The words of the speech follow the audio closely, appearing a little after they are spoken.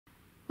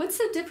What's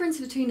the difference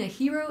between a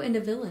hero and a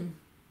villain?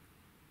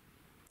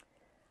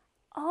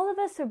 All of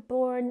us are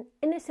born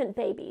innocent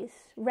babies,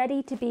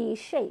 ready to be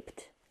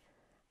shaped,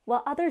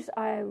 while others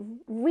are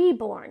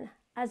reborn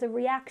as a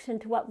reaction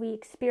to what we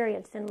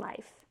experience in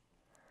life.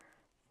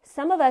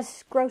 Some of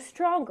us grow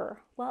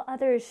stronger, while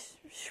others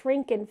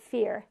shrink in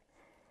fear.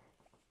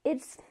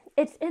 It's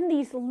in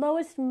these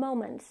lowest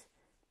moments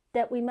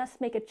that we must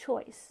make a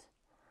choice.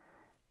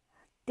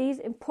 These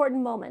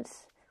important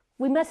moments,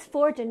 we must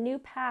forge a new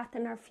path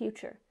in our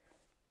future.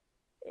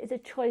 It's a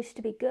choice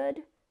to be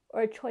good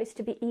or a choice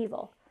to be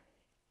evil.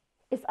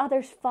 If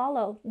others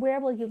follow, where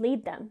will you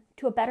lead them?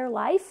 To a better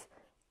life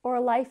or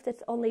a life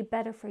that's only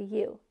better for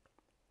you?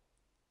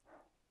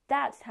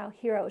 That's how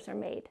heroes are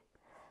made.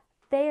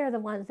 They are the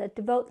ones that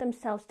devote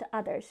themselves to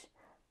others,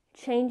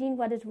 changing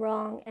what is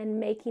wrong and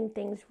making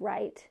things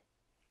right.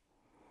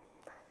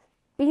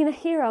 Being a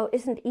hero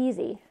isn't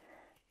easy.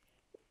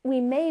 We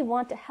may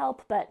want to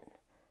help, but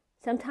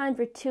sometimes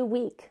we're too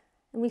weak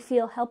and we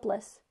feel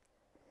helpless.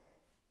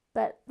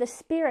 But the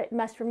spirit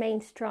must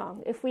remain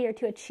strong if we are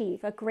to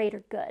achieve a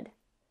greater good.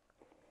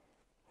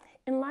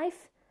 In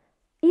life,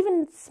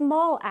 even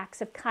small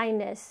acts of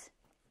kindness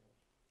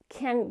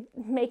can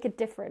make a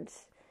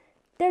difference.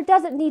 There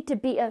doesn't need to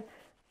be a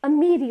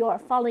meteor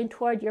falling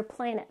toward your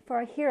planet for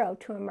a hero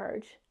to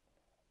emerge.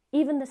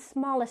 Even the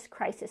smallest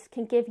crisis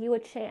can give you a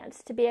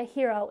chance to be a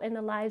hero in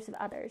the lives of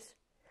others.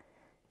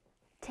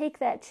 Take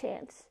that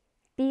chance.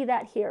 Be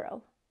that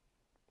hero.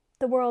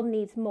 The world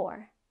needs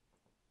more.